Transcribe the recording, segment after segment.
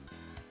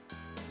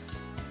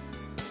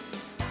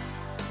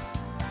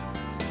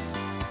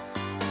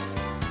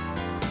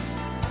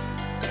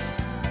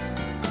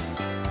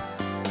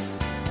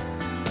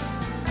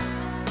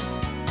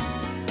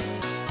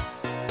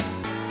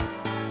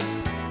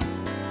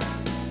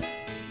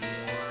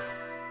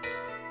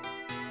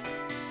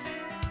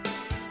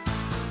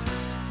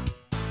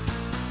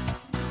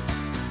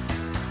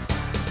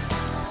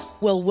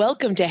Well,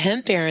 welcome to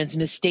Hemp Barons,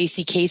 Miss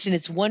Stacy Case, and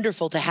it's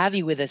wonderful to have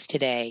you with us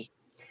today.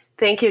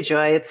 Thank you,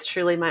 Joy. It's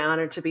truly my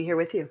honor to be here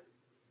with you.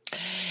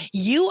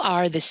 You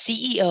are the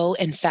CEO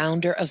and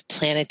founder of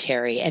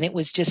Planetary, and it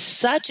was just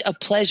such a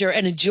pleasure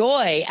and a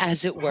joy,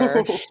 as it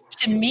were,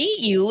 to meet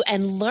you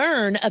and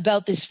learn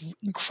about this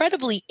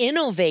incredibly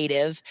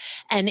innovative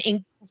and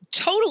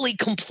totally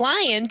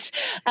compliant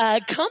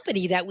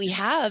company that we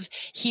have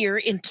here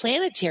in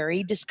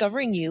Planetary,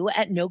 discovering you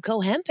at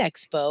NOCO Hemp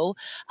Expo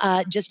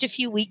just a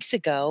few weeks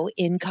ago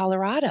in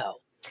Colorado.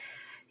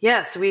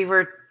 Yes, we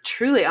were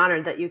truly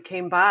honored that you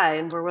came by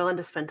and were willing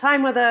to spend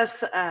time with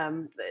us.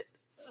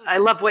 I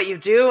love what you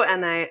do,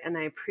 and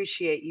I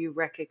appreciate you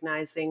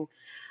recognizing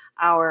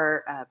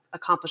our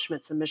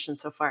accomplishments and mission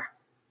so far.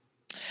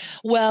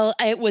 Well,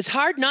 it was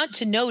hard not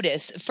to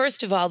notice,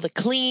 first of all, the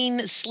clean,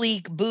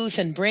 sleek booth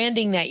and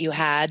branding that you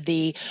had,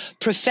 the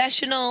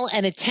professional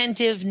and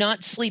attentive,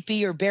 not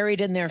sleepy or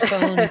buried in their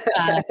phone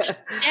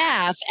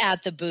staff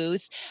at the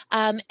booth.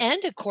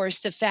 And of course,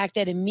 the fact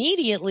that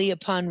immediately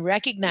upon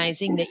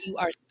recognizing that you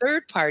are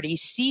third-party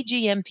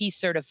CGMP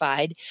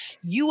certified,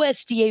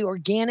 USDA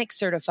organic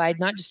certified,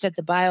 not just at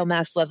the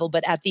biomass level,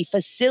 but at the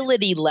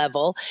facility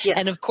level. Yes.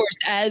 And of course,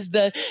 as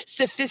the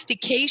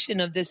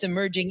sophistication of this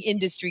emerging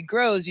industry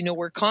grows,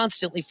 we're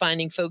constantly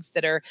finding folks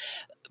that are,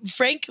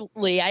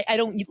 frankly, I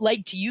don't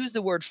like to use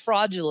the word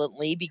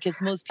fraudulently because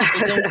most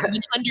people don't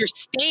even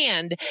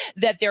understand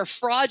that they're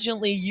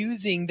fraudulently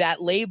using that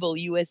label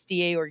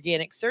USDA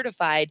organic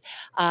certified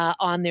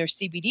on their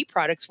CBD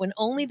products when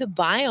only the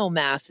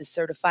biomass is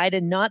certified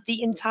and not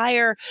the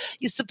entire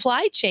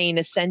supply chain,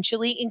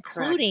 essentially,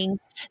 including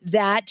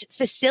that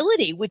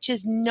facility, which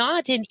is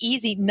not an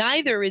easy,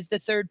 neither is the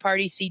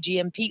third-party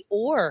CGMP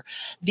or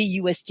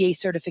the USDA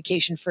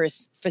certification for a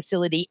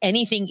facility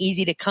anything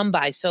easy to come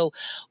by. So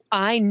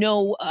I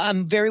know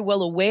I'm very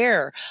well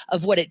aware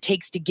of what it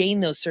takes to gain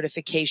those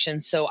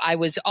certifications. So I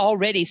was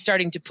already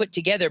starting to put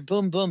together,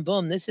 boom, boom,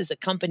 boom, this is a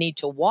company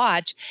to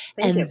watch.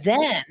 Thank you.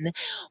 Then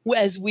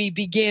as we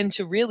began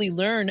to really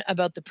learn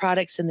about the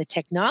products and the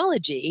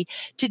technology,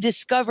 to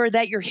discover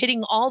that you're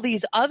hitting all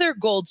these other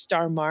gold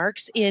star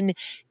marks in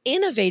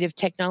innovative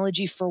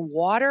technology for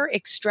water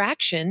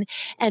extraction.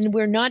 And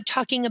we're not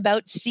talking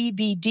about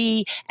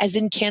CBD as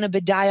in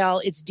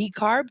cannabidiol, its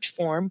decarbed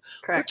form.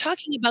 Correct. We're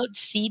talking about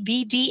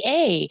CBDA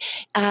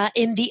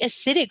in the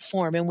acidic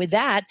form. And with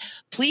that,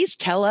 please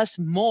tell us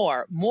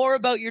more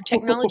about your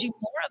technology,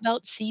 more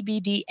about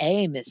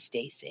CBDA, Miss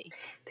Stacy.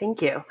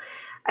 Thank you.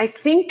 I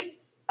think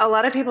a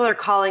lot of people are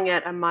calling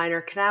it a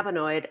minor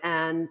cannabinoid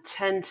and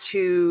tend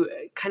to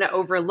kind of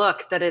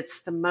overlook that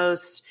it's the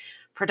most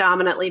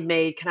predominantly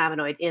made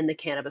cannabinoid in the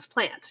cannabis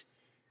plant.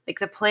 Like,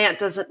 the plant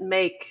doesn't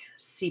make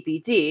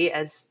CBD,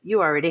 as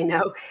you already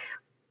know,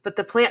 but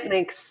the plant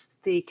makes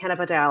the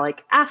cannabidiolic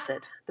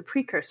acid, the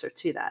precursor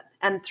to that.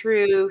 And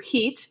through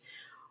heat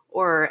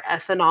or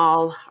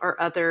ethanol or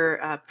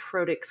other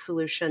protic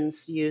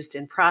solutions used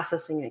in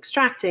processing and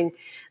extracting,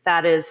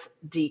 that is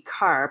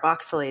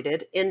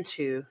decarboxylated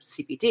into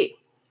CBD.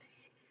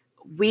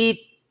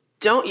 We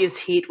don't use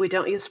heat, we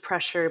don't use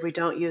pressure, we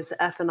don't use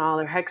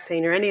ethanol or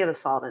hexane or any of the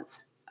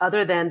solvents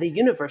other than the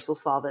universal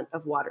solvent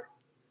of water.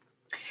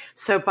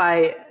 So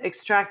by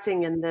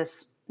extracting in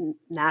this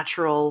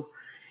natural,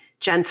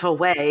 gentle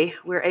way,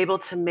 we're able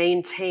to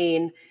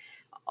maintain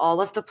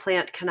all of the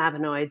plant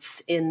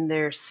cannabinoids in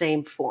their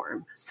same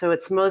form. So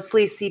it's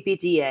mostly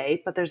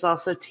CBDA, but there's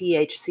also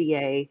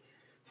THCA,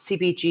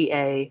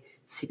 CBGA,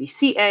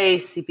 CBCA,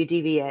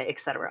 CBDVA, et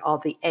cetera, all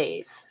the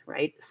A's,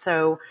 right?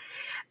 So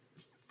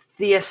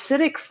the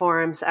acidic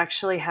forms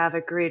actually have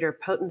a greater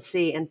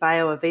potency and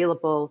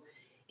bioavailable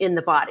in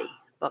the body,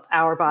 both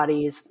our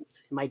bodies,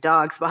 my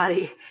dog's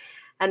body.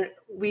 And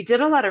we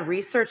did a lot of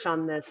research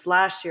on this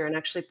last year and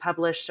actually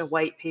published a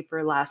white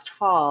paper last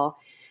fall,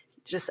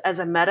 just as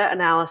a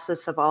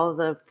meta-analysis of all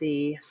of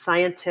the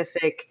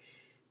scientific,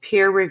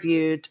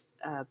 peer-reviewed,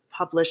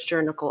 published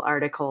journal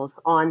articles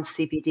on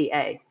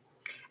CBDA.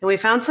 And we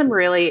found some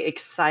really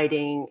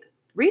exciting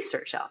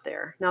research out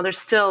there. Now, there's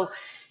still,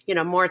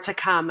 more to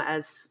come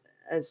as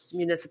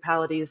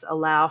municipalities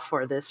allow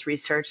for this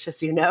research,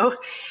 as you know.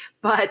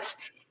 But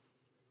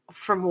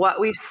from what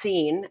we've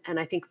seen, and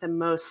I think the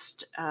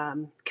most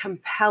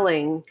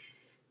compelling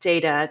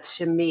data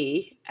to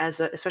me,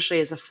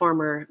 especially as a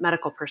former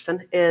medical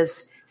person,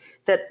 is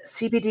that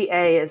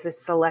CBDA is a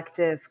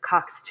selective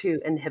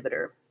COX-2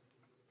 inhibitor.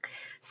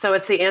 So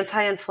it's the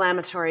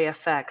anti-inflammatory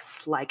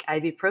effects like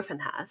ibuprofen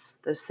has,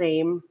 those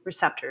same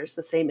receptors,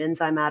 the same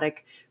enzymatic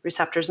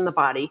receptors in the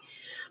body,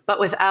 but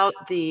without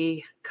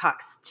the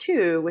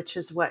COX-2, which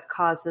is what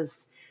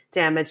causes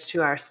damage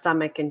to our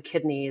stomach and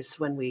kidneys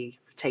when we've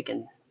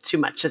taken too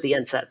much of the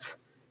NSAIDs.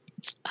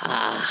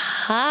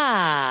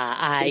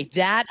 Aha!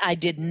 That I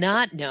did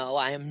not know.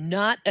 I am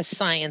not a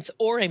science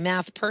or a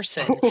math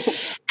person,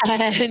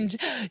 and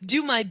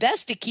do my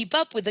best to keep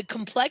up with the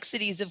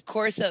complexities, of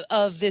course,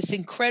 of this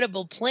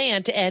incredible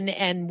plant.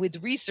 And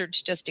with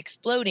research just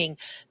exploding,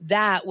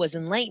 that was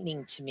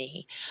enlightening to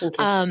me.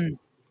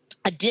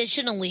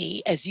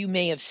 Additionally, as you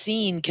may have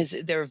seen, because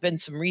there have been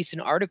some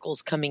recent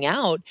articles coming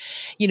out,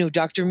 you know,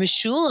 Dr.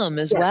 Mishulam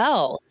as Yes.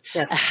 well.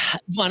 Yes.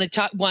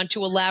 Want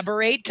to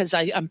elaborate? Because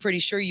I'm pretty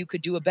sure you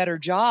could do a better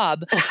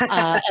job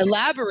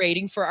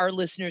elaborating for our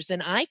listeners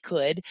than I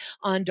could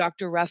on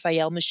Dr.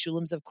 Raphael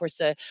Mishulam's, of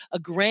course, a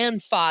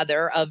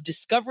grandfather of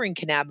discovering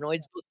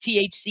cannabinoids, both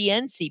THC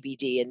and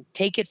CBD. And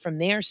take it from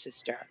there,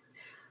 sister.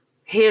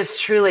 He is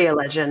truly a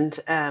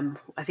legend.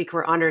 I think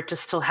we're honored to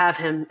still have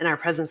him in our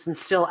presence and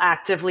still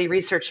actively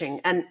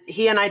researching. And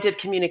he and I did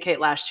communicate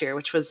last year,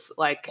 which was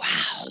like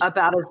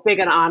about as big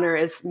an honor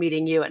as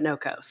meeting you at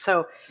NOCO.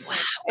 So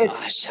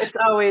it's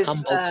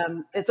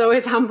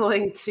always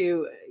humbling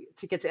to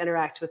get to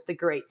interact with the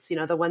greats, you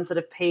know, the ones that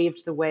have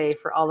paved the way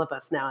for all of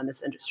us now in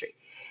this industry.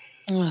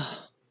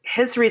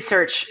 His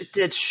research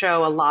did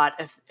show a lot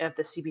of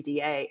the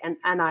CBDA, and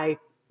I'm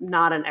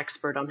not an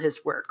expert on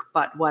his work,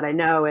 but what I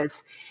know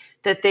is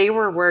that they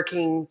were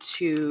working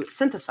to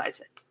synthesize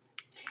it.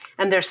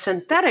 And their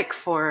synthetic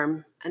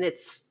form, and I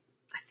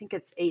think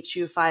it's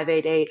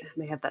HU588, I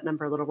may have that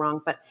number a little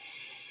wrong, but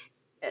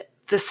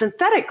the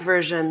synthetic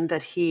version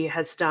that he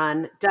has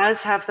done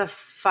does have the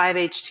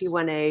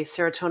 5-HT1A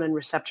serotonin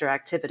receptor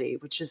activity,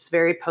 which is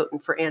very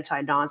potent for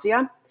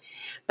anti-nausea.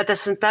 But the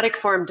synthetic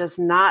form does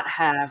not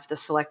have the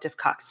selective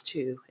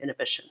COX-2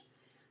 inhibition.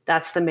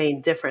 That's the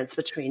main difference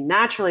between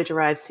naturally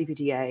derived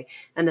CBDA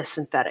and the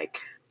synthetic.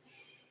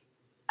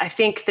 I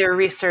think their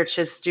research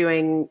is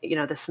doing, you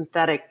know, the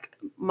synthetic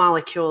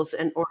molecules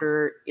in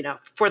order, you know,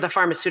 for the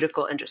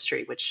pharmaceutical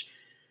industry, which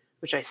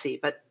I see.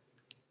 But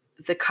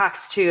the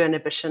COX-2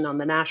 inhibition on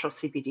the natural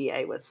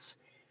CBDA was,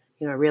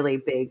 you know, a really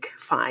big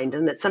find.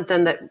 And it's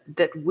something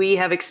that we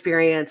have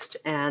experienced,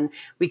 and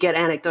we get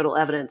anecdotal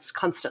evidence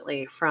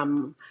constantly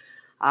from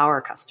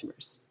our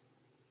customers.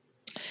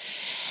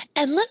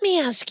 And let me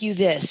ask you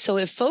this. So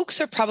if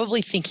folks are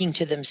probably thinking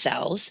to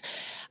themselves,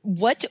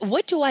 what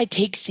do I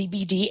take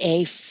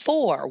CBDA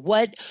for?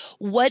 What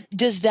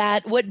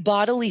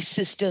bodily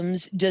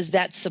systems does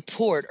that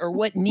support, or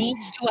what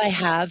needs do I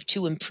have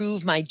to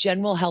improve my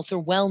general health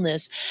or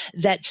wellness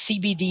that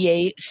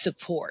CBDA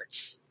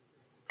supports?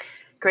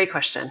 Great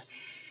question.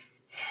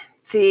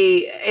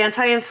 The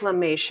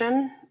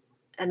anti-inflammation,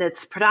 and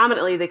it's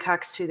predominantly the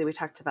COX-2 that we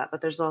talked about, but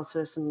there's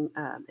also some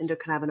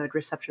endocannabinoid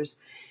receptors.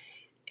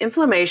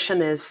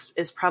 Inflammation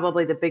is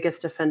probably the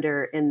biggest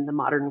offender in the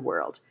modern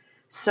world.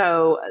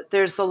 So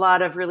there's a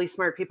lot of really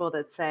smart people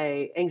that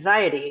say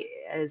anxiety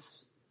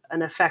is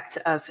an effect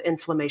of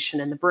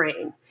inflammation in the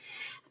brain.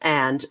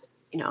 And,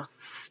 you know,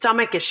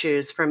 stomach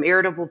issues, from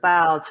irritable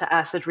bowel to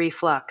acid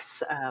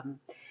reflux,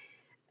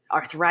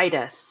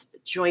 arthritis,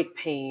 joint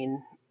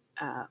pain,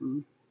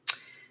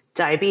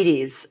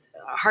 diabetes,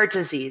 heart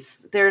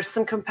disease. There's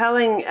some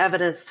compelling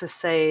evidence to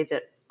say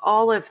that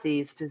all of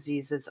these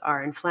diseases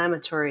are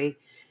inflammatory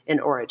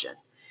in origin.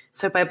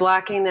 So by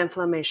blocking the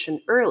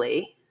inflammation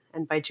early,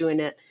 and by doing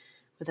it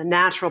with a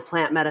natural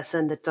plant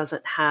medicine that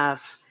doesn't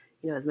have,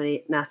 you know, as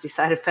many nasty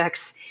side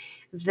effects,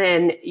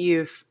 then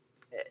you've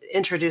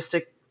introduced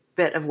a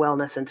bit of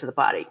wellness into the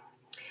body.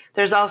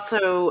 There's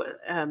also,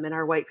 in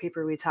our white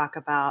paper, we talk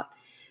about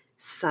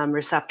some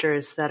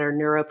receptors that are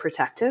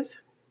neuroprotective.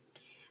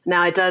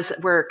 Now, it does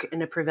work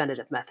in a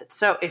preventative method.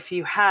 So if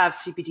you have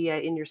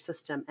CBDA in your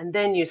system and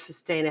then you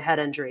sustain a head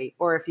injury,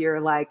 or if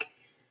you're like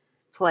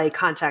play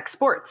contact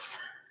sports,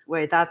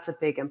 where that's a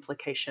big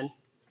implication,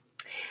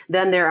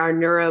 then there are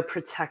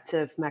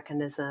neuroprotective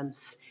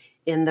mechanisms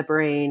in the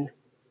brain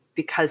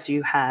because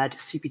you had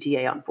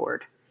CBDA on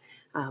board.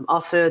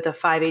 Also, the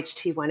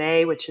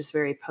 5-HT1A, which is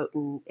very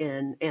potent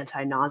in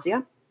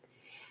anti-nausea.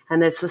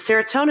 And it's the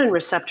serotonin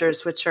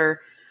receptors, which are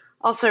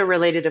also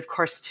related, of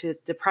course, to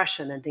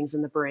depression and things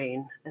in the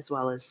brain, as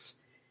well as,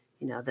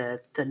 you know,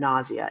 the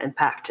nausea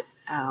impact.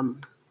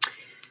 And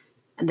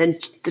then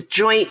the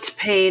joint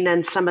pain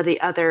and some of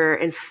the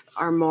other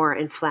are more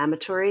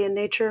inflammatory in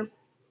nature.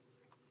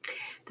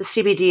 The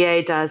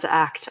CBDA does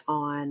act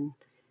on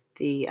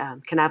the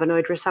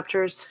cannabinoid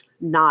receptors,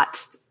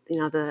 not, you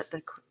know, the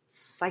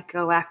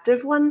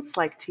psychoactive ones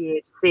like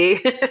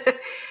THC,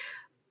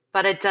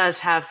 but it does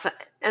have.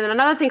 And then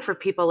another thing for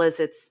people is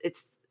it's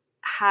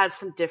has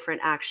some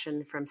different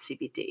action from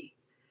CBD.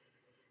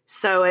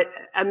 So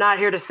I'm not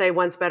here to say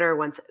one's better,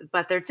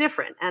 but they're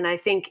different. And I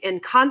think in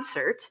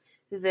concert,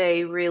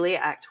 they really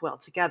act well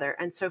together.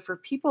 And so for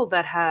people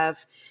that have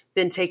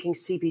been taking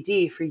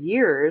CBD for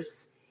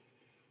years,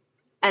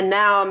 and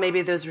now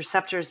maybe those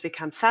receptors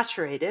become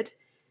saturated,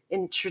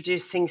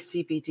 introducing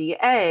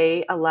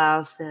CBDA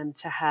allows them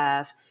to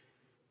have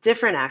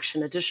different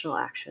action, additional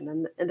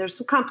action. And there's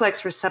some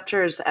complex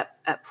receptors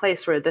at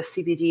place where the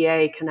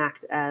CBDA can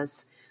act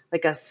as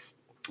like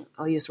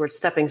I'll use the word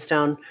stepping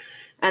stone.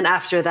 And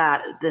after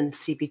that, then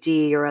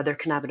CBD or other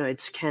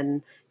cannabinoids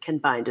can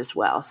bind as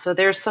well. So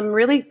there's some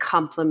really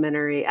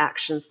complementary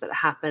actions that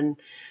happen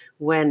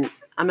when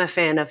I'm a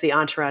fan of the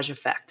entourage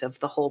effect of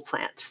the whole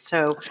plant.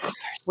 So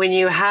when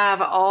you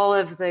have all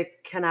of the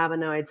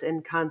cannabinoids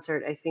in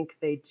concert, I think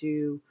they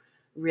do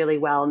really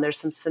well. And there's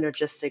some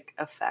synergistic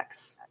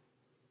effects.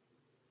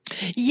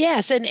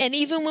 Yes, and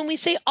even when we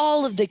say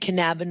all of the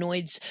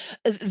cannabinoids,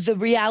 the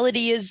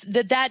reality is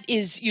that that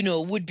is,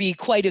 would be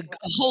quite a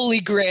holy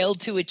grail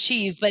to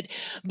achieve, but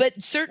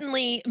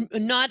certainly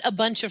not a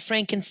bunch of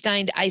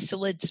Frankenstein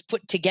isolates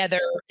put together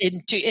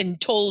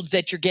and told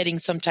that you're getting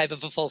some type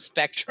of a full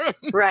spectrum.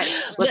 Right.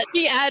 Let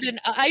me add an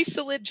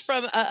isolate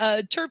from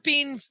a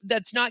terpene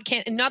that's not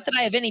that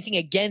I have anything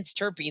against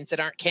terpenes that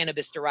aren't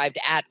cannabis derived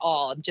at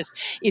all.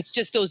 It's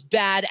just those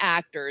bad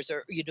actors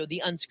or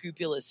the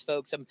unscrupulous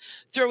folks. I'm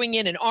throwing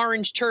in an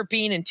orange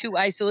terpene and 2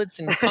 isolates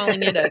and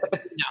calling it a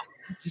no.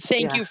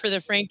 Thank Yeah. you for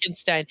the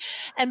Frankenstein.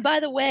 And by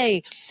the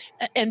way,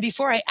 and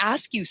before I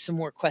ask you some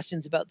more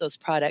questions about those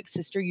products,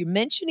 sister, you're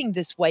mentioning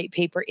this white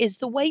paper. Is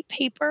the white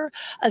paper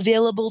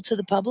available to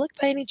the public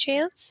by any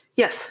chance?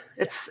 Yes,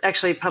 it's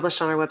actually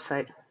published on our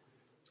website.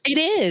 It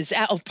is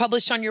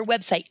published on your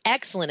website.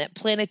 Excellent, at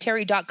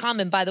planetary.com.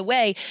 And by the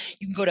way,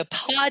 you can go to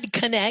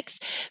PodConX,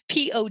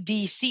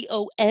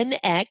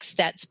 PodConX.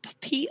 That's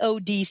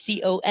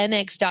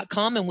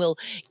PodConX.com. And we'll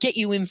get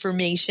you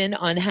information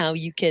on how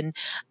you can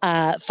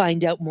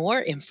find out more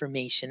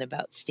information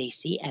about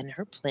Stacy and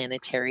her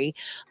planetary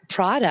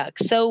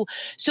products. So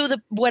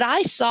what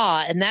I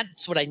saw, and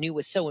that's what I knew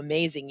was so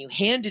amazing, you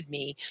handed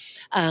me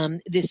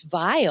this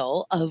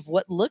vial of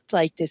what looked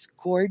like this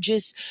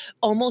gorgeous,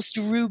 almost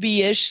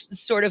ruby-ish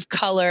sort of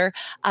color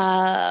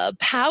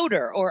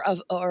powder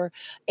or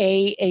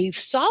a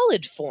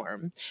solid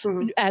form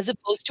as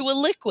opposed to a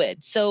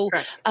liquid. So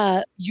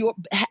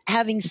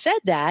having said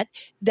that,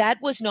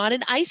 that was not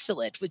an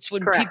isolate, which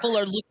when people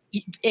are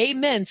looking,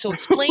 amen. So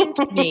explain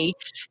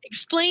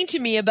to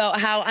me about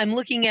how I'm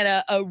looking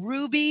at a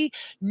ruby,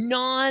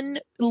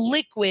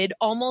 non-liquid,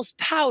 almost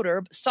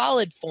powder,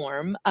 solid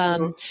form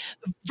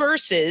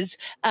versus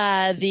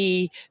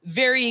the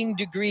varying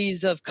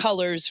degrees of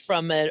colors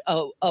from a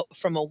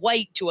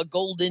white to a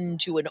golden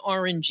to an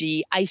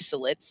orangey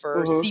isolate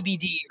for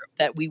CBD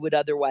that we would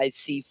otherwise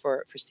see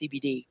for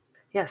CBD.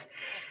 Yes.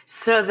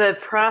 So the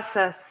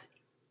process,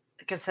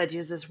 like I said,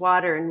 uses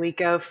water, and we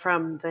go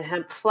from the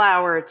hemp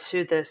flower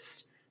to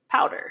this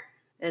powder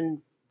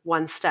in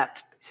one step,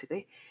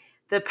 basically.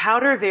 The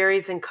powder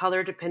varies in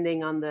color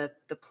depending on the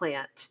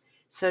plant.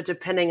 So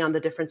depending on the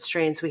different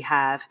strains we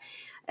have,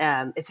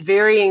 it's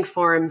varying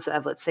forms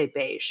of, let's say,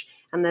 beige.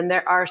 And then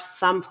there are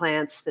some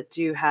plants that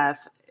do have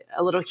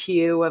a little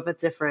hue of a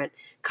different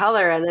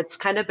color. And it's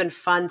kind of been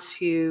fun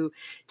to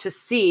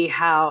see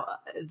how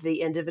the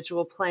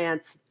individual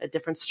plants,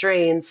 different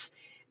strains,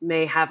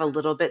 may have a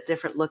little bit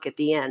different look at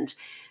the end.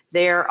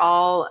 They're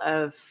all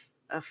of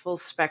a full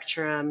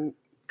spectrum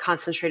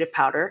concentrated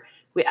powder.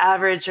 We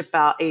average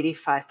about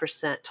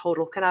 85%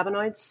 total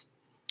cannabinoids.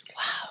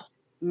 Wow.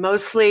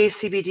 Mostly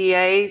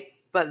CBDA,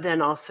 but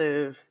then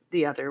also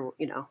the other,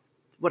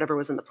 whatever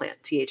was in the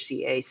plant,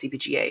 THCA,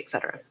 CBGA, et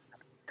cetera.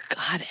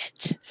 Got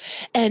it.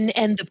 And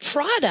the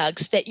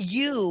products that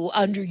you,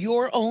 under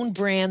your own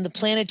brand, the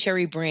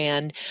Planetary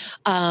brand,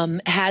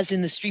 has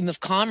in the stream of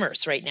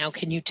commerce right now.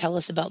 Can you tell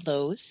us about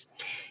those?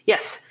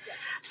 Yes.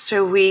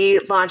 So we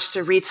launched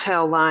a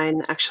retail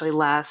line actually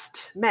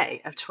last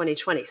May of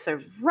 2020.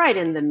 So right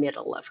in the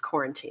middle of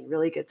quarantine.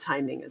 Really good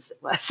timing as it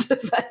was.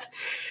 But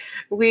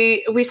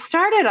we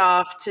started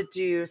off to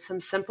do some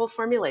simple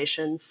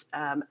formulations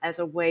as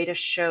a way to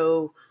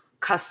show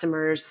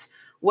customers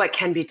what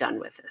can be done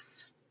with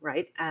this.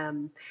 Right.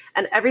 And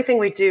everything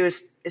we do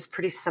is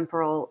pretty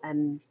simple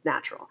and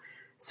natural.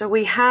 So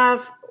we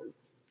have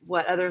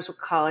what others would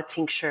call a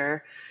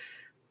tincture.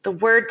 The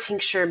word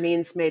tincture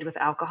means made with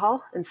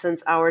alcohol. And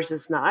since ours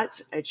is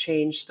not, I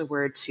changed the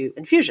word to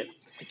infusion.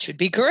 It should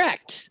be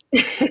correct.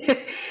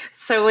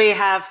 So we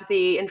have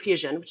the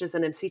infusion, which is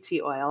an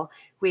MCT oil.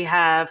 We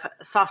have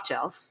soft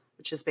gels,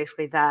 which is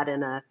basically that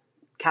in a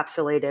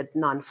capsulated,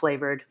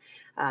 non-flavored,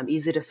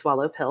 easy to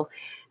swallow pill.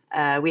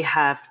 We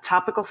have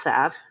topical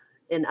salve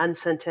in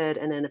unscented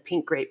and in a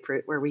pink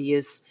grapefruit, where we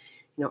use,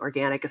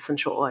 organic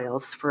essential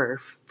oils for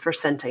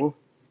scenting.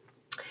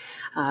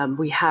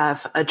 We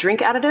have a drink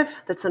additive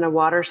that's in a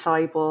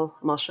water-soluble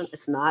emulsion.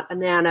 It's not a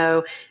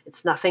nano.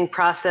 It's nothing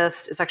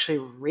processed. It's actually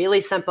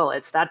really simple.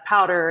 It's that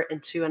powder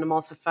into an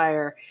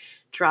emulsifier,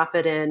 drop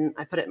it in.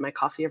 I put it in my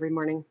coffee every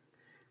morning,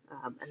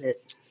 and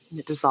it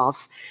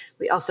dissolves.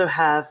 We also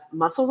have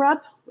Muscle Rub,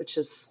 which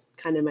is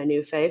kind of my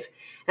new fave,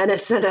 and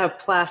it's in a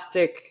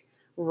plastic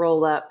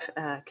roll-up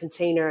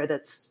container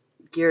that's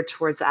geared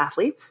towards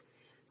athletes.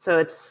 So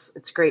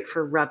it's great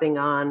for rubbing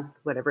on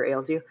whatever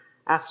ails you.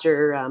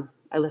 After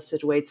I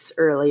lifted weights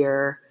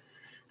earlier,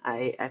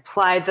 I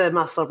applied the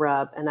Muscle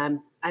Rub,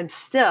 and I'm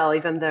still,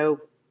 even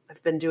though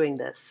I've been doing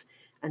this,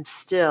 I'm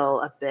still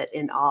a bit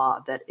in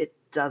awe that it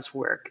does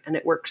work, and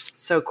it works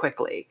so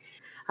quickly.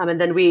 And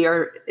then we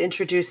are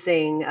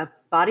introducing a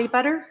body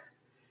butter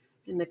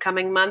in the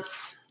coming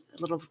months,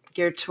 a little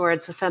geared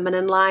towards the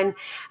feminine line,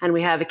 and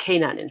we have a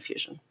canine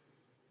infusion.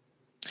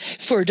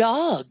 For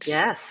dogs?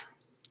 Yes.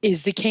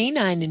 is the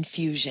canine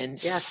infusion.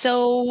 Yes.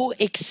 So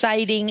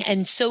exciting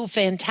and so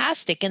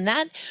fantastic. And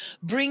that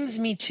brings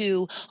me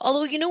to,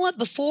 although you know what,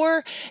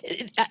 before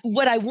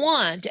what I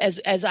want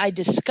as I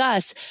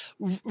discuss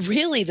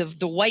really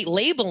the white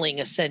labeling,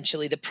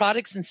 essentially the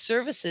products and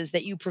services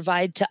that you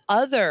provide to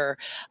other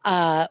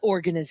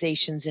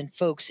organizations and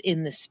folks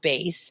in the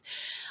space.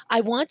 I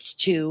want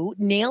to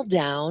nail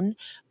down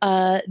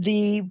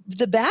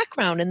the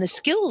background and the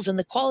skills and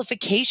the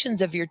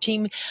qualifications of your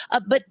team,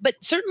 but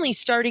certainly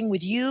starting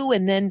with you,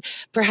 and then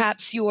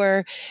perhaps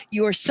your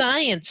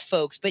science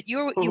folks. But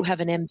you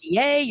have an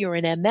MBA, you're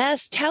an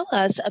MS. Tell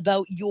us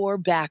about your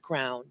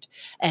background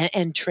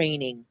and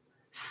training.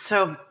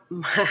 So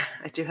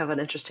I do have an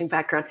interesting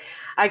background.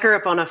 I grew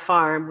up on a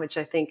farm, which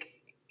I think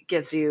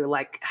gives you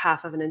like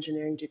half of an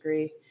engineering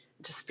degree,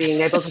 just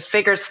being able to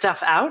figure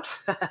stuff out.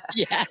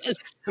 Yes.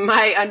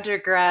 My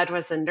undergrad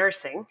was in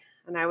nursing,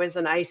 and I was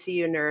an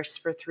ICU nurse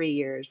for 3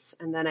 years.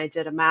 And then I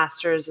did a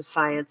master's of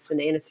science in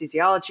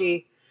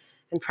anesthesiology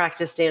and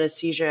practiced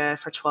anesthesia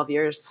for 12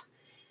 years.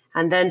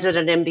 And then did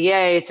an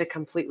MBA to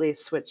completely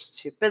switch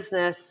to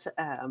business.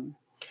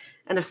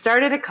 And I've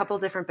started a couple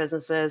different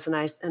businesses, and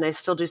I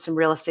still do some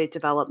real estate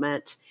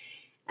development.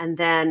 And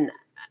then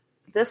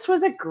this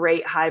was a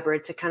great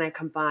hybrid to kind of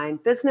combine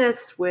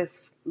business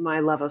with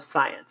my love of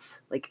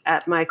science. Like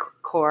at my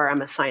core,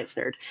 I'm a science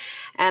nerd,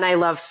 and I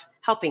love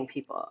helping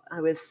people. I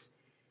was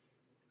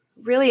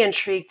really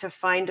intrigued to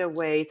find a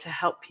way to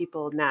help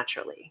people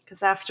naturally,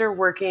 because after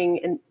working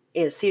in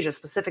anesthesia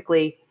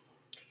specifically,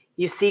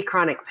 you see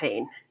chronic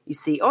pain, you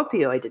see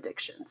opioid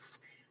addictions.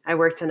 I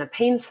worked in a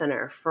pain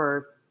center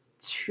for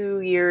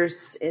 2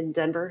 years in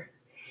Denver,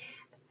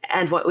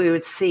 and what we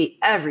would see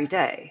every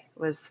day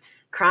was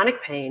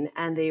chronic pain,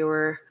 and they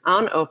were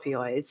on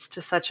opioids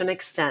to such an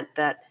extent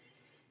that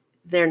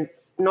their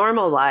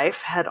normal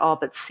life had all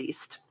but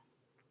ceased.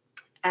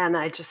 And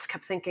I just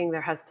kept thinking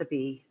there has to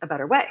be a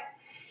better way.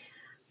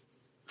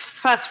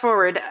 Fast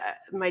forward,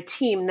 my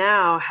team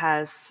now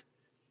I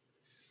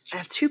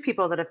have 2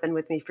 people that have been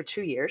with me for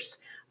 2 years.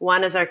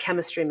 One is our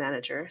chemistry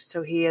manager.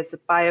 So he has a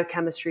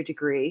biochemistry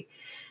degree,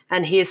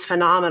 and he is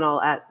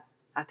phenomenal at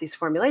these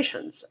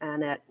formulations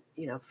and at,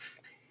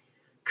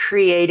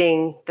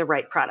 creating the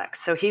right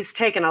products. So he's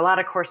taken a lot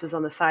of courses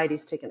on the side.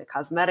 He's taken a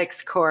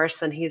cosmetics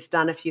course, and he's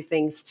done a few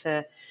things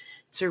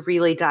to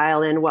really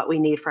dial in what we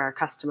need for our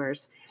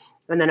customers.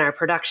 And then our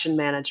production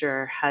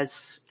manager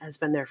has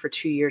been there for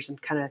 2 years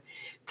and kind of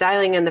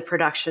dialing in the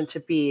production to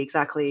be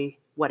exactly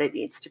what it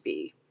needs to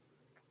be.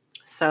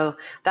 So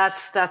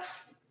that's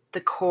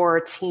the core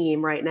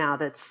team right now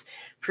that's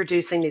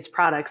producing these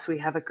products. We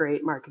have a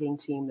great marketing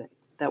team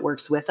that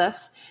works with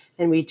us,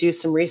 and we do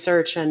some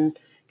research and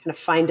kind of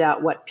find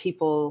out what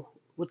people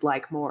would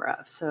like more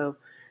of. So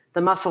the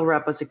Muscle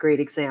Rub was a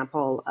great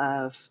example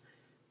of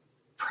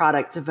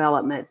product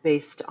development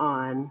based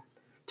on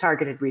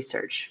targeted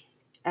research.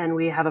 And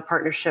we have a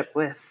partnership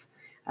with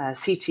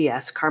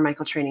CTS,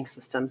 Carmichael Training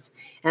Systems,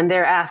 and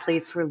their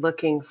athletes were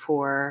looking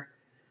for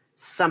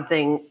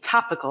something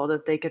topical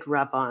that they could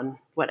rub on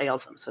what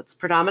ails them. So it's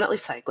predominantly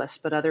cyclists,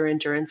 but other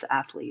endurance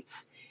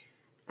athletes.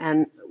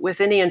 And with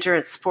any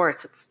endurance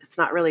sports, it's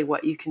not really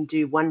what you can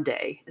do one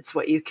day. It's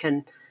what you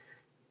can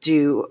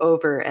do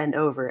over and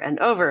over and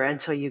over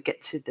until you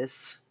get to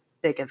this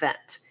big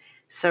event.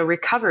 So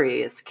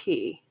recovery is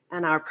key,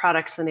 and our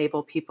products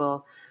enable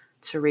people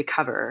to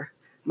recover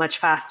much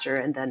faster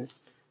and then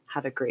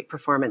have a great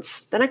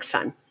performance the next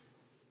time.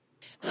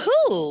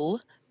 Who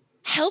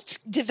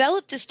helped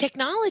develop this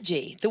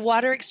technology, the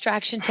water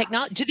extraction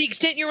technology, to the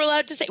extent you're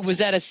allowed to say? Was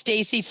that a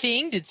Stacy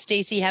thing? Did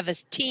Stacy have a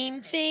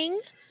team thing?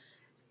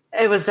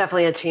 It was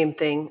definitely a team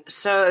thing.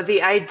 So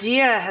the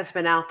idea has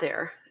been out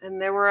there,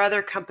 and there were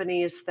other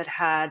companies that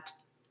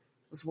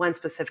was one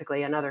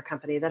specifically, another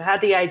company that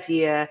had the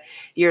idea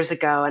years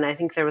ago, and I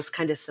think there was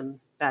kind of some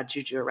bad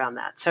juju around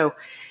that. So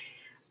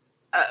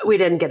we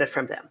didn't get it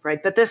from them,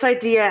 right? But this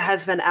idea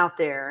has been out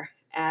there,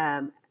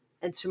 and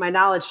to my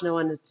knowledge, no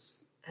one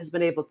has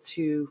been able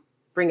to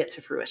bring it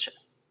to fruition.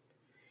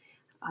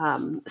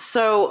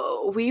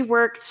 So we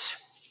worked...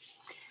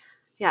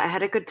 Yeah, I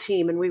had a good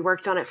team, and we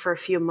worked on it for a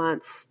few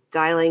months,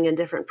 dialing in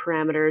different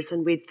parameters,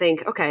 and we'd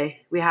think, okay,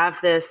 we have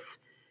this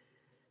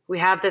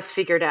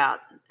figured out.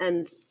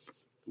 And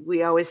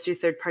we always do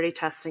third-party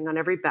testing on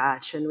every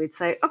batch, and we'd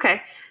say,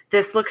 okay,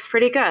 this looks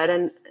pretty good,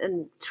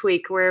 and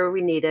tweak where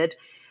we needed.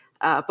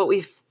 But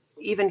we've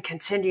even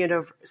continued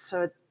over.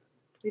 So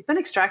we've been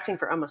extracting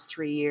for almost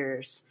 3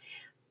 years,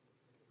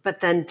 but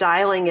then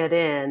dialing it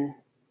in,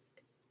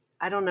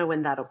 I don't know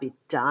when that'll be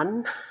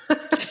done.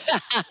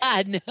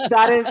 No.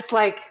 That is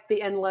like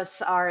the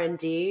endless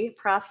R&D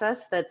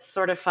process. That's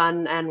sort of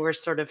fun, and we're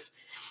sort of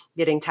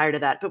getting tired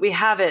of that. But we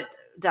have it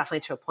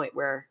definitely to a point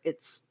where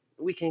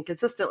we can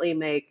consistently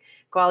make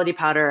quality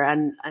powder,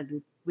 and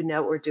we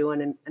know what we're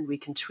doing, and we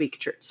can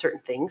tweak certain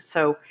things.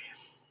 So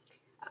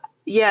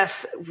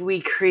yes, we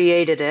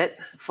created it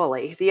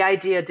fully. The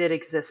idea did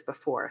exist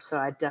before, so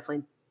I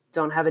definitely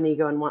don't have an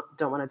ego and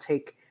don't want to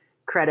take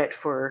credit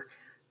for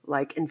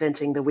like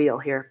inventing the wheel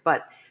here,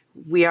 but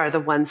we are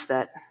the ones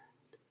that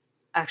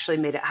actually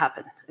made it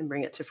happen and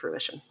bring it to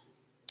fruition.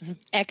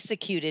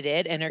 Executed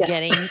it and are Yes.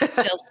 getting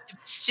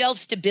shelf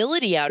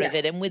stability out of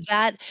Yes. it. And with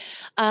that,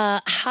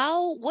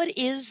 what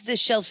is the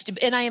shelf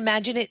stability? And I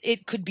imagine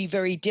it could be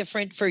very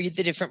different for the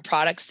different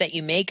products that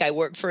you make. I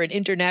work for an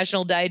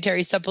international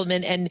dietary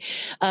supplement and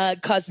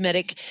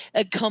cosmetic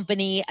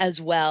company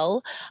as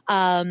well.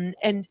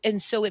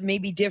 And so it may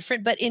be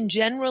different, but in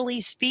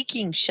generally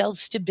speaking, shelf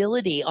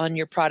stability on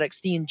your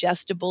products, the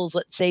ingestibles,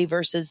 let's say,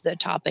 versus the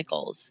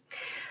topicals.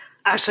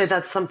 Actually,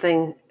 that's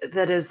something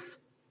that is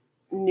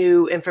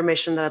new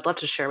information that I'd love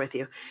to share with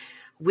you.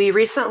 We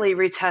recently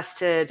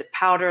retested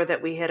powder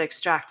that we had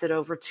extracted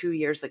over 2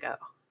 years ago.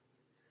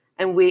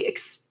 And we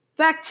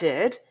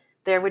expected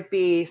there would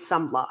be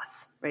some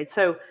loss, right?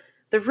 So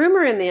the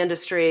rumor in the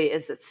industry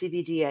is that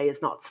CBDA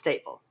is not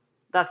stable.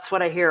 That's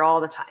what I hear all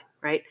the time,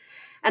 right?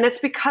 And it's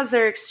because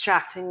they're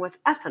extracting with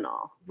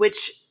ethanol,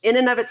 which in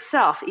and of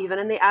itself, even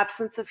in the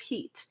absence of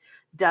heat,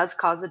 does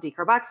cause a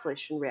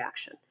decarboxylation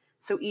reaction.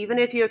 So even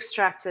if you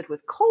extract it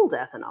with cold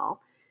ethanol,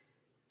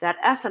 that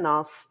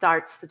ethanol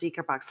starts the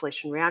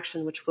decarboxylation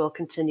reaction, which will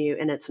continue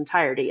in its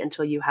entirety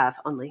until you have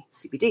only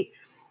CBD.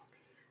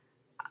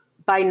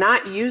 By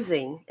not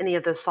using any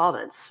of those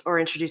solvents or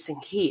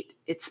introducing heat,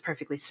 it's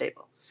perfectly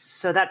stable.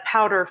 So that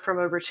powder from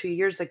over 2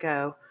 years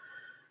ago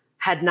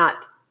had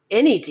not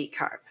any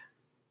decarb.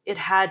 It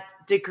had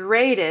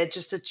degraded,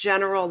 just a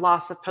general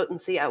loss of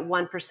potency at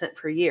 1%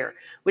 per year,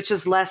 which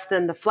is less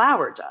than the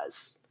flour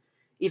does,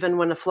 even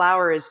when the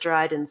flour is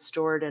dried and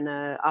stored in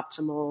an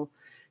optimal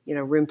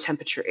room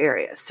temperature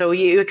area. So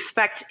you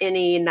expect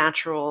any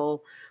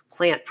natural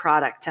plant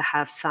product to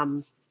have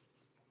some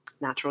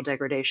natural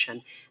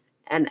degradation.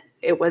 And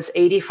it was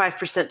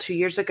 85% 2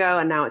 years ago,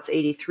 and now it's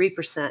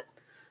 83%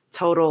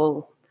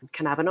 total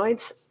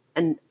cannabinoids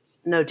and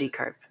no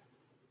decarb,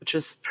 which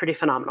was pretty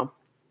phenomenal.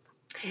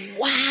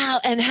 Wow.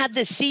 And had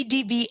the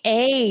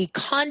CDBA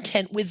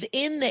content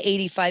within the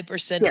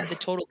 85% Yes. of the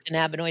total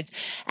cannabinoids,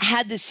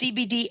 had the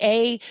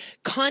CBDA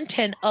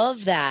content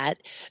of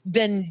that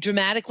been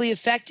dramatically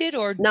affected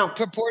or No.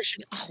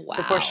 proportion? Oh, wow.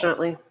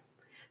 Proportionately.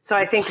 So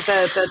I think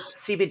the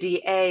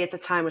CBDA at the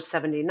time was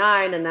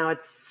 79 and now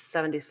it's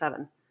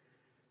 77,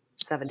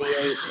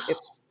 78. Wow.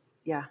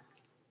 Yeah.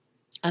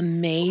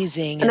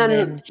 Amazing. And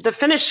then the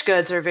finished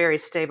goods are very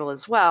stable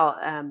as well.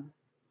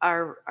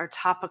 Our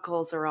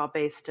topicals are all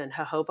based in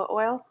jojoba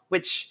oil,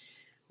 which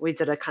we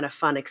did a kind of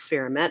fun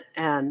experiment,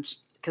 and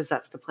because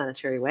that's the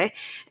planetary way.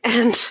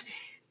 And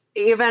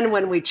even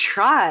when we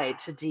tried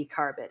to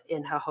decarb it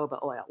in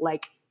jojoba oil,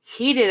 like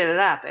heated it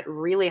up at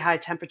really high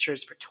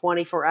temperatures for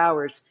 24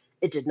 hours,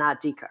 it did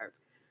not decarb.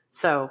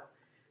 So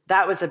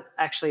that was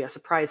actually a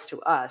surprise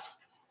to us.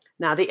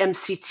 Now the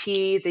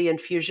MCT, the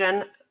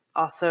infusion,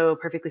 also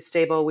perfectly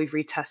stable. We've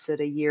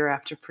retested a year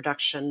after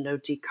production, no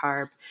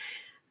decarb.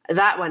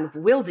 That one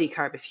will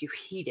decarb if you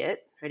heat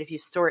it, right? If you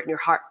store it in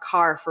your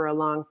car for a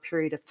long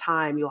period of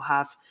time, you'll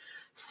have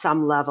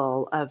some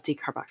level of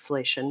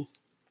decarboxylation.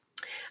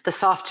 The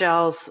soft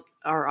gels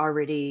are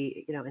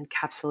already,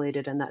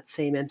 encapsulated in that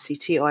same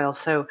MCT oil,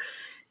 so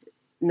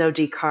no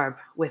decarb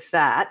with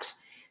that.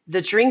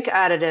 The drink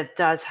additive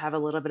does have a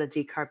little bit of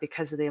decarb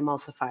because of the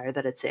emulsifier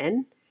that it's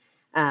in.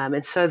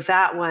 And so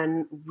that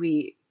one,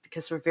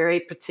 because we're very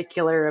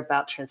particular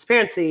about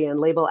transparency and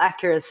label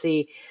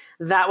accuracy,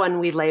 that one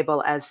we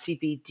label as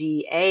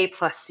CBDA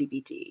plus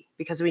CBD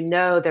because we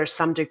know there's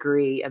some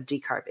degree of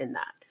decarb in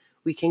that.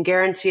 We can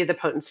guarantee the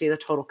potency of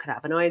the total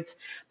cannabinoids,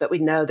 but we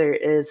know there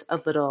is a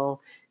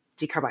little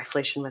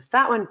decarboxylation with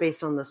that one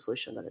based on the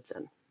solution that it's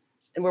in.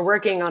 And we're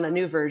working on a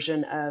new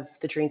version of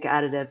the drink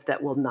additive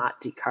that will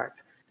not decarb.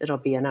 It'll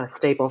be in a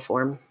stable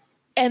form.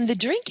 And the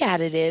drink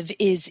additive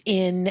is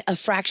in a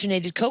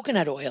fractionated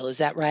coconut oil, is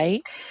that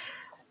right?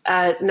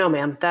 No,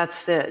 ma'am.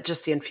 That's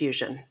just the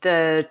infusion.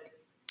 The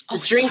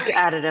drink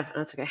additive,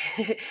 that's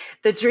okay.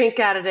 The drink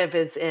additive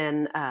is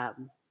in,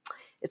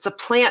 it's a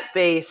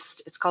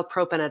plant-based, it's called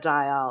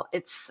propanediol.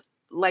 It's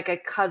like a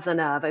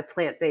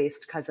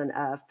plant-based cousin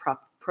of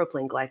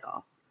propylene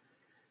glycol.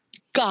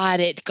 Got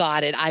it.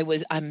 I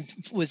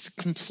was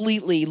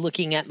completely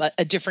looking at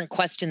a different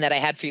question that I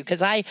had for you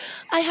because I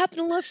happen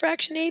to love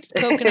fractionated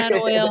coconut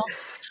oil.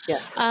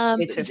 Yes,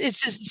 me too.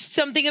 It's just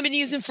something I've been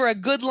using for a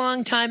good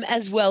long time,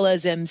 as well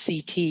as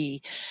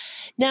MCT.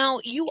 Now,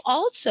 you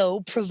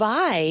also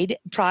provide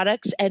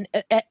products and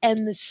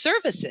the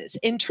services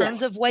in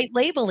terms of white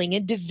labeling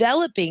and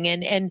developing,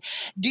 and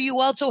do you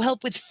also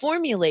help with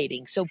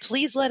formulating? So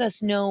please let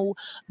us know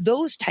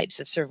those types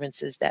of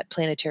services that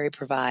Planetary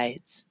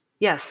provides.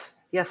 Yes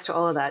to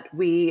all of that.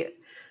 We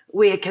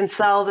can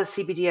sell the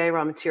CBDA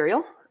raw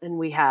material, and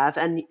we have,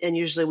 and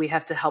usually we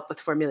have to help with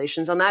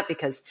formulations on that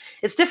because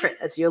it's different.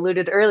 As you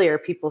alluded earlier,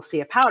 people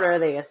see a powder,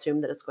 they assume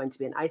that it's going to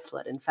be an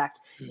isolate. In fact,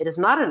 it is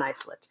not an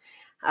isolate.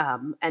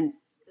 And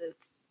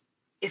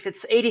if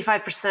it's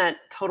 85%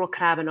 total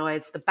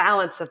cannabinoids, the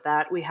balance of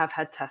that we have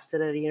had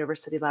tested at a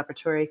university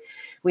laboratory.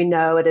 We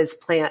know it is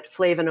plant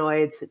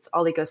flavonoids, it's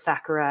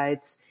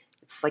oligosaccharides,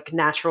 it's like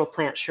natural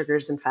plant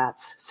sugars and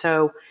fats.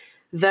 So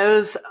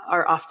those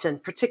are often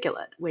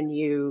particulate when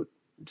you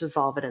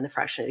dissolve it in the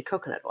fractionated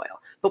coconut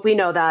oil. But we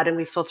know that, and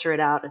we filter it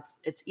out.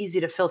 It's easy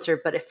to filter,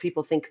 but if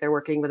people think they're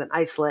working with an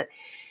isolate,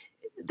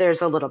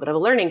 there's a little bit of a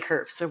learning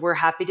curve. So we're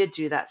happy to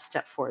do that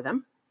step for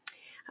them.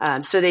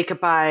 So they could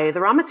buy the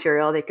raw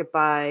material. They could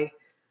buy,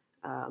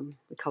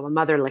 we call a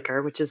mother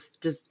liquor, which is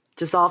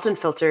dissolved and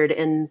filtered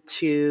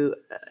into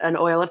an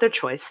oil of their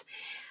choice.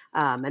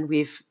 And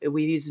we've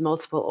used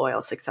multiple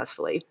oils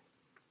successfully.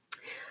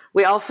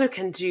 We also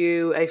can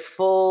do a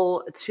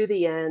full to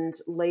the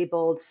end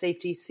labeled,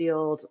 safety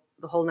sealed,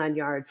 the whole 9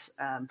 yards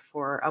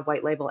for a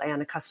white label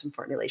and a custom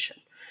formulation.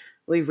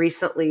 We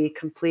recently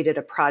completed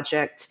a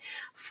project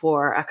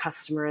for a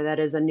customer that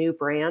is a new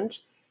brand,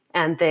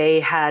 and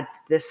they had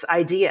this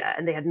idea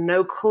and they had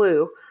no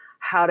clue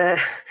how to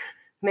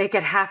make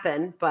it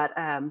happen. But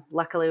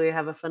luckily we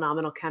have a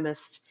phenomenal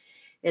chemist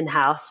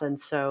in-house. And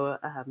so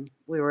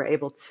we were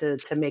able to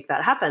make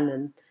that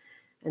happen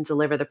and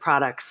deliver the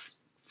products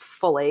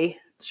fully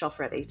shelf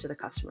ready to the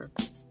customer.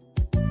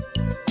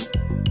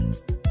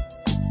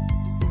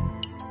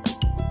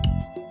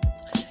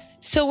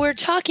 So we're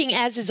talking,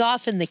 as is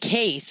often the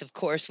case, of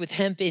course, with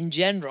hemp in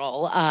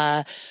general,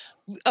 a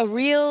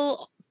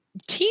real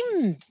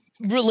team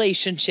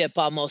relationship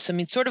almost. I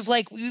mean, sort of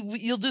like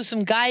you'll do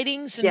some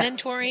guiding, some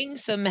mentoring,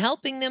 some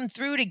helping them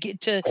through to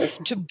get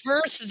to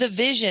birth the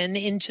vision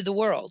into the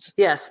world.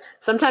 Yes.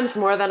 Sometimes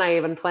more than I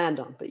even planned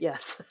on, but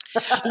yes.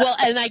 Well,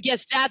 and I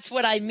guess that's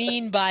what I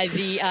mean by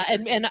the,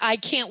 and I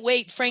can't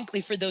wait, frankly,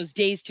 for those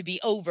days to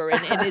be over.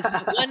 And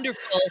it's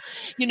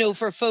wonderful,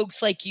 for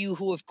folks like you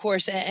who, of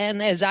course,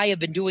 and as I have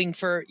been doing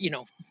for,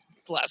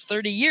 the last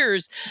 30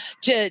 years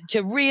to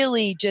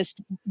really just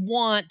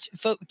want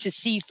to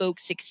see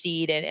folks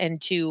succeed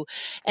and to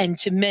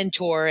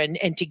mentor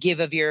and to give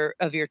of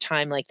your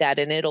time like that.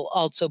 And it'll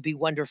also be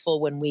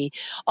wonderful when we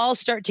all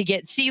start to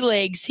get sea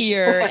legs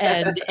here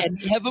and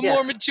have a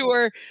more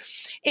mature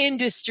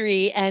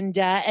industry and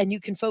you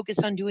can focus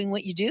on doing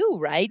what you do,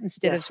 right?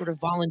 Instead of sort of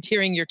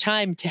volunteering your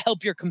time to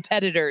help your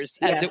competitors,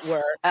 as it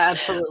were.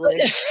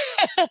 Absolutely.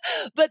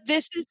 But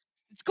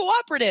it's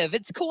cooperative.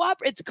 It's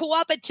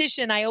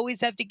co-opetition. I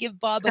always have to give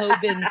Bob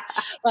Hoban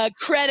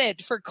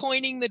credit for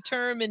coining the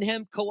term in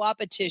hemp,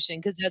 co-opetition,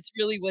 because that's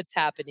really what's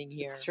happening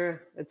here.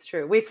 It's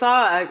true. We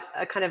saw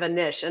a kind of a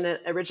niche, and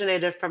it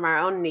originated from our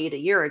own need a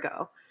year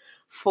ago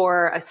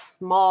for a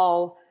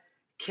small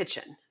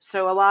kitchen.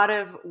 So a lot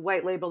of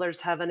white labelers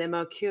have an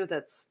MOQ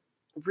that's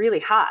really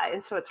high.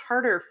 And so it's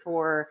harder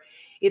for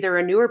either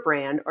a newer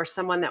brand or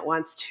someone that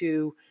wants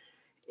to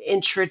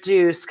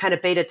introduce, kind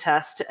of beta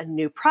test a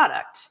new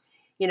product.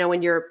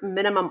 When your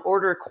minimum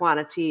order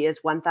quantity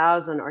is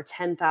 1,000 or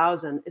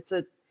 10,000, it's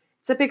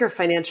a bigger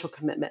financial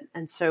commitment.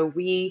 And so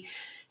we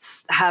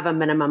have a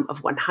minimum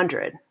of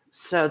 100.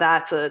 So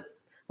that's a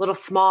little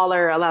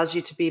smaller, allows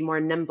you to be more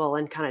nimble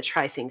and kind of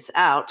try things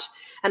out.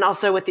 And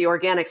also with the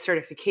organic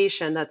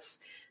certification, that's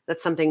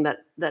something that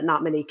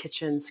not many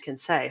kitchens can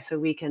say. So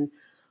we can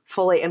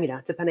fully,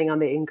 depending on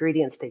the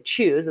ingredients they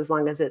choose, as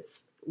long as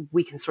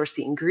we can source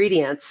the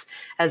ingredients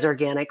as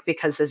organic,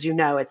 because as you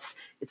know, it's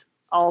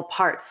all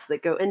parts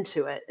that go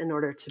into it in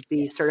order to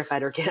be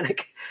certified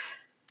organic.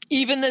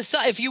 Even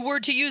if you were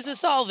to use the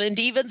solvent,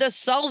 even the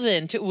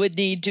solvent would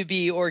need to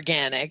be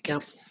organic.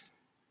 Yep.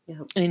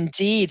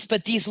 Indeed.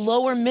 But these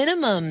lower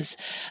minimums,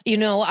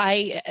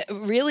 I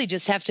really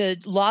just have to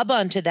lob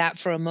onto that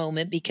for a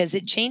moment because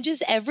it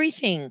changes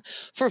everything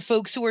for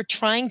folks who are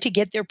trying to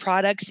get their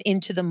products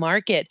into the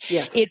market.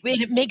 Yes. It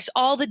makes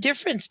all the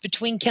difference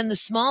between can the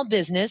small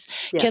business,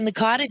 can the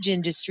cottage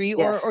industry,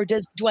 or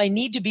do I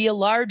need to be a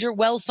larger,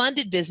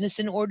 well-funded business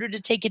in order to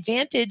take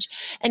advantage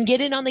and get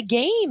in on the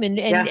game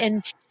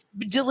and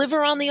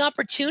deliver on the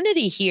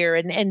opportunity here.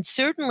 And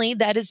certainly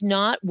that is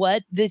not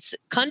what this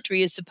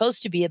country is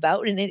supposed to be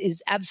about. And it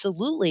is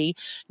absolutely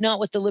not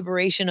what the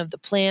liberation of the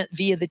plant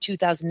via the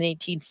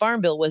 2018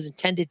 Farm Bill was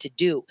intended to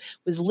do.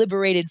 It was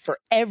liberated for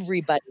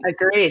everybody.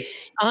 Agreed.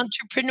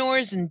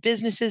 Entrepreneurs and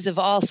businesses of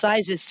all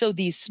sizes. So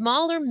these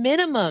smaller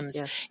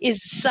minimums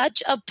is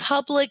such a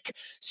public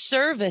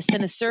service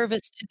and a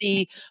service to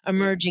the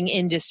emerging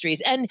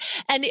industries. And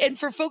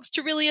for folks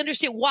to really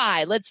understand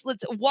why,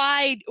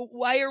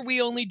 why are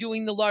we only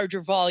doing the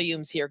larger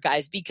volumes here,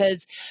 guys?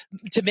 Because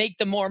to make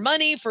them more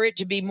money, for it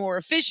to be more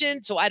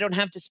efficient, so I don't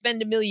have to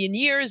spend a million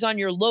years on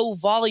your low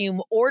volume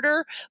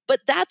order. But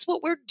that's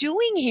what we're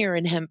doing here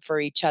in Hemp for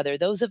Each Other.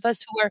 Those of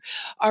us who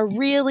are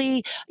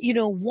really,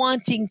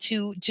 wanting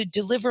to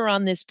deliver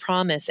on this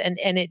promise, and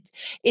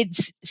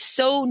it's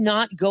so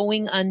not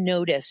going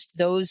unnoticed.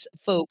 Those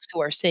folks who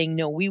are saying,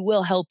 no, we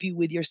will help you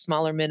with your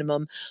smaller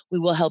minimum. We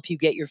will help you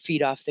get your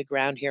feet off the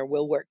ground here.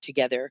 We'll work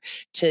together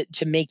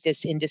to make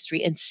this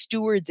industry and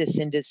steward this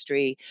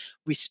industry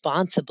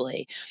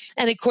responsibly.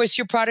 And of course,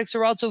 your products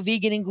are also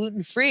vegan and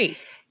gluten-free.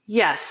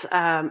 Yes,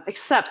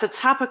 except the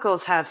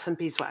topicals have some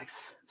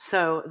beeswax.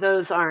 So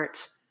those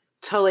aren't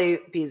totally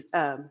be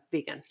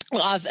vegan.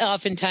 Well,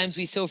 oftentimes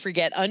we so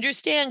forget.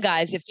 Understand,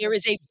 guys, if there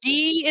is a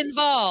bee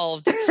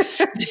involved,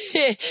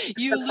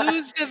 you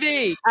lose the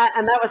bee.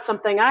 And that was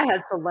something I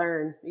had to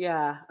learn.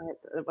 Yeah,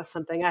 it was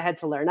something I had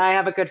to learn. I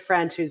have a good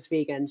friend who's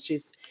vegan.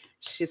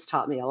 She's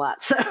taught me a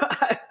lot, so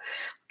I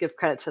give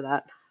credit to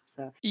that.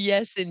 So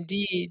yes,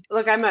 indeed.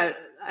 Look, I'm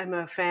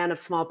a fan of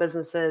small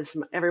businesses.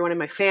 Everyone in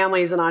my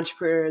family is an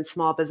entrepreneur in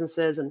small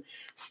businesses, and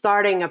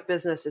starting a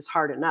business is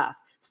hard enough.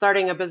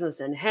 Starting a business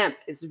in hemp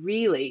is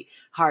really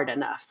hard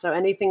enough. So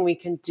anything we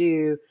can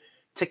do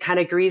to kind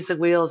of grease the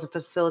wheels and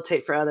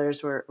facilitate for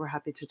others, we're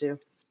happy to do.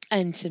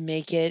 And to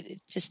make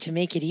it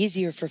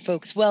easier for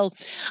folks. Well,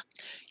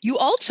 you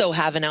also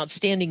have an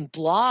outstanding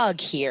blog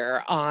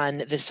here on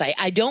the site.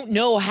 I don't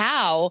know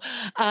how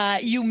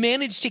you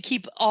managed to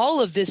keep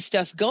all of this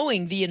stuff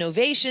going, the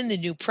innovation, the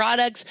new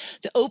products,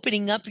 the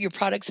opening up your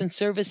products and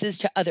services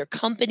to other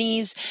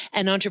companies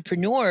and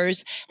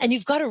entrepreneurs. And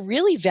you've got a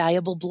really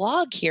valuable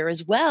blog here,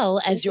 as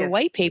well as your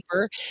white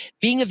paper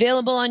being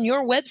available on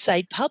your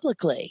website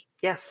publicly.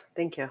 Yes,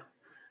 thank you.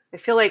 I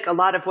feel like a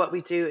lot of what we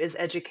do is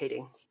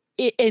educating.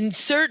 And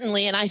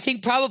certainly, and I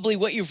think probably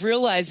what you've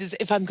realized is,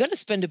 if I'm going to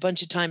spend a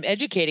bunch of time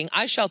educating,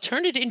 I shall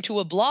turn it into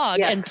a blog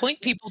and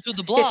point people to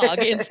the blog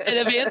instead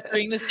of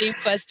answering the same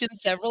question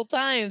several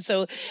times.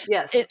 So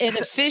an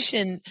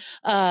efficient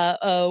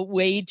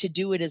way to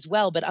do it as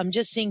well. But I'm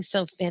just seeing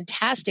some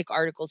fantastic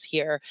articles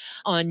here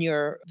on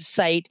your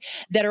site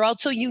that are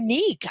also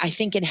unique, I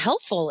think, and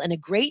helpful, and a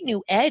great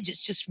new edge.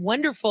 It's just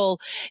wonderful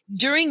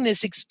during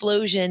this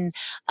explosion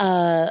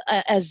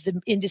as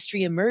the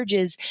industry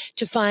emerges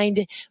to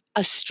find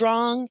a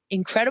strong,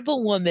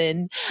 incredible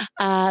woman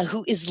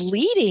who is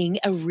leading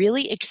a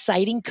really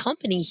exciting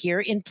company here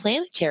in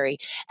Planetary.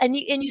 And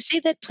you say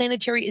that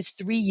Planetary is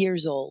 3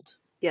 years old.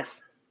 Yes.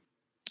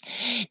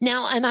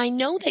 Now, and I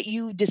know that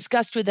you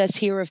discussed with us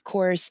here, of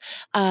course,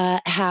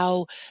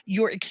 how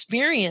your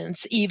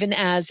experience, even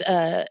as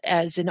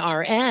an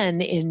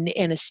RN in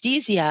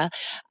anesthesia,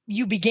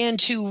 you began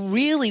to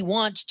really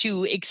want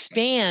to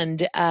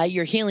expand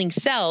your healing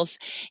self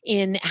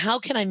in how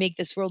can I make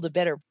this world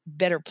a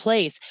better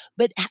place?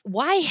 But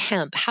why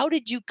hemp? How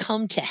did you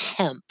come to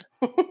hemp?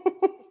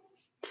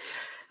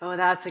 Oh,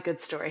 that's a good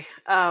story.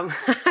 I'll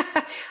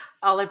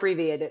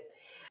abbreviate it.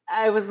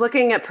 I was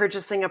looking at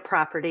purchasing a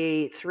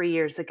property 3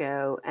 years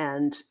ago,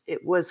 and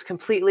it was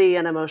completely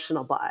an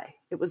emotional buy.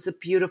 It was a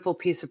beautiful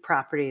piece of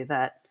property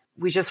that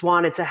we just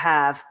wanted to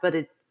have, but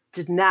it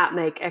did not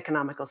make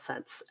economical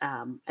sense.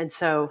 And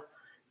so,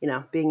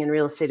 being in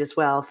real estate as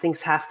well,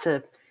 things have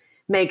to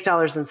make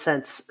dollars and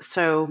cents.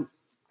 So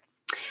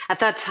at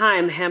that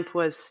time, hemp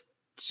was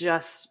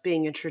just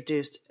being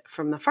introduced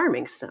from the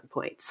farming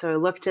standpoint. So I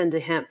looked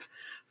into hemp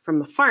from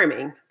the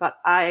farming, but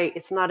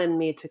it's not in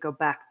me to go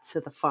back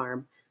to the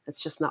farm.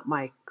 It's just not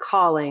my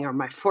calling or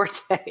my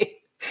forte.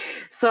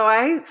 So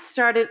I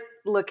started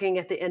looking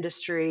at the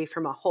industry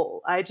from a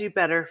whole. I do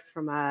better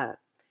from a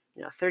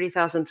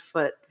 30,000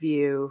 foot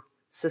view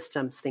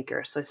systems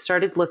thinker. So I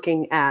started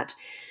looking at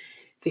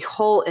the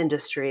whole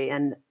industry,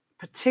 and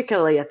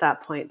particularly at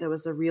that point, there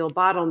was a real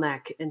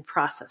bottleneck in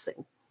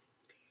processing.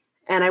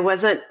 And I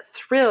wasn't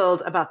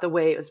thrilled about the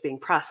way it was being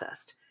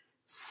processed.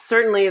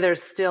 Certainly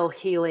there's still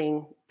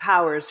healing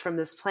powers from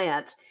this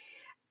plant,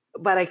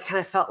 but I kind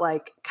of felt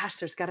like, gosh,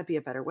 there's got to be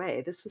a better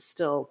way. This is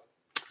still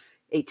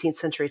 18th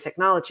century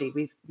technology.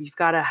 We've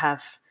got to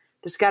have,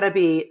 there's got to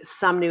be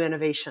some new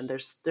innovation.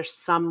 There's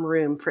some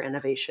room for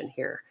innovation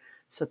here.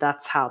 So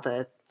that's how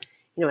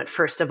it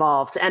first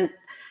evolved.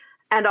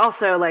 And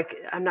also, like,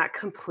 I'm not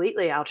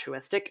completely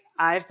altruistic.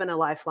 I've been a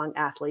lifelong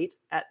athlete.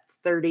 At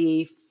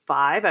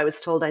 35, I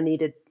was told I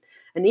needed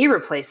a knee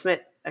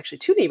replacement, actually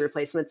 2 knee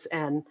replacements,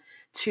 and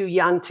too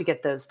young to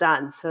get those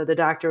done. So the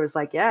doctor was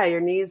like, yeah, your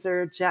knees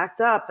are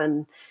jacked up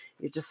and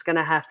you're just going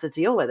to have to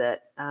deal with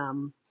it.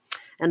 And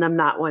I'm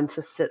not one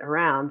to sit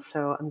around.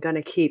 So I'm going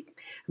to keep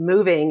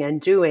moving and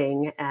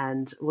doing,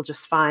 and we'll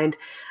just find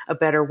a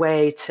better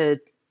way to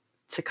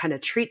kind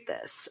of treat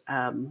this.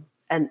 And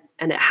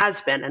it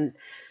has been. And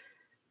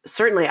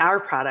certainly our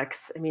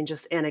products, I mean,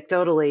 just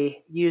anecdotally,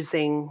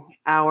 using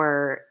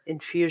our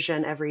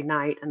infusion every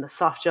night and the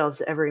soft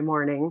gels every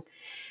morning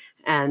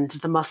and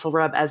the muscle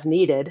rub as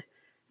needed.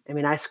 I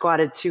mean, I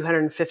squatted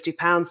 250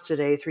 pounds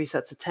today, 3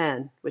 sets of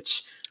 10,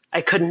 which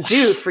I couldn't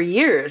do for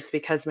years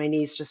because my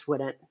knees just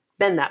wouldn't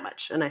bend that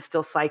much. And I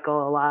still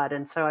cycle a lot.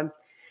 And so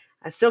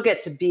I still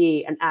get to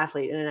be an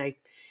athlete, and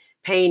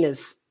pain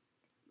is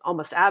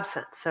almost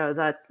absent. So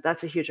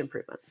that's a huge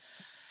improvement.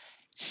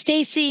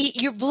 Stacy,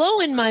 you're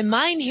blowing my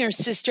mind here,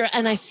 sister.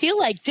 And I feel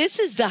like this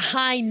is the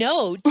high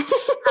note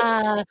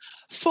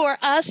for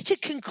us to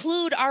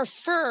conclude our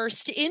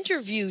first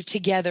interview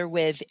together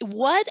with.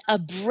 What a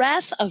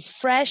breath of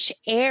fresh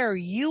air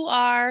you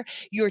are,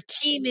 your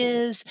team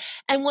is,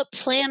 and what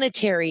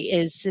Planetary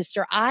is,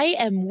 sister. I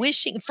am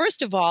wishing,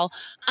 first of all,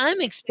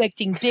 I'm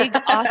expecting big,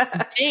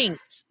 awesome things.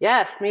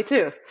 Yes, me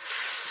too.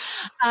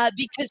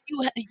 because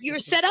you're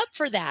set up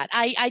for that.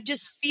 I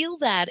just feel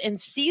that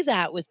and see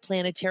that with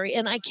Planetary,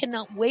 and I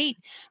cannot wait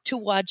to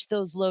watch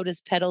those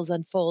lotus petals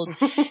unfold.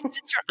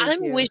 Sister,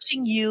 I'm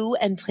wishing you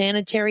and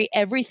Planetary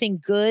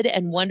everything good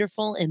and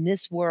wonderful in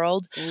this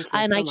world,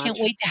 and I can't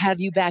wait to have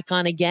you back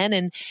on again.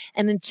 And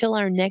until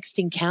our next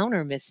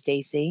encounter, Miss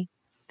Stacy.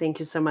 Thank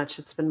you so much.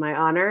 It's been my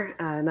honor,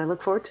 and I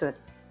look forward to it.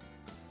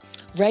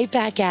 Right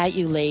back at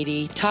you,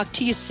 lady. Talk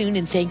to you soon,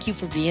 and thank you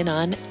for being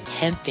on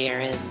Hemp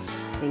Barons.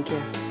 Thank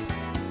you.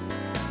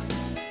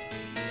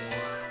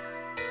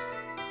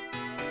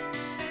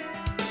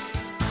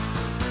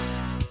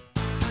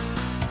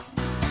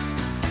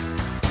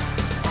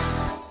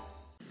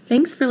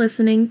 Thanks for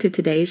listening to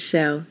today's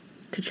show.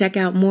 To check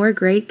out more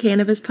great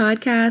cannabis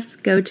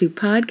podcasts, go to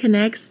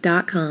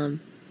podconnects.com.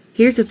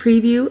 Here's a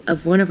preview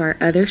of one of our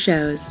other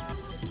shows.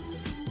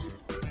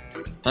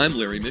 I'm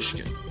Larry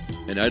Mishkin,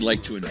 and I'd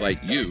like to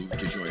invite you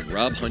to join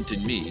Rob Hunt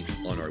and me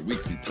on our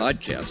weekly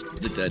podcast,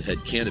 The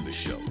Deadhead Cannabis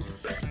Show.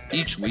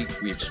 Each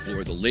week, we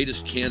explore the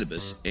latest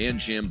cannabis and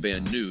jam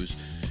band news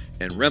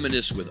and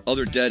reminisce with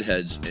other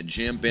Deadheads and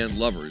jam band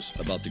lovers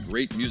about the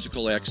great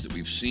musical acts that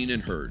we've seen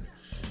and heard.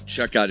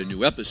 Check out a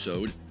new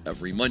episode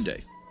every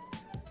Monday.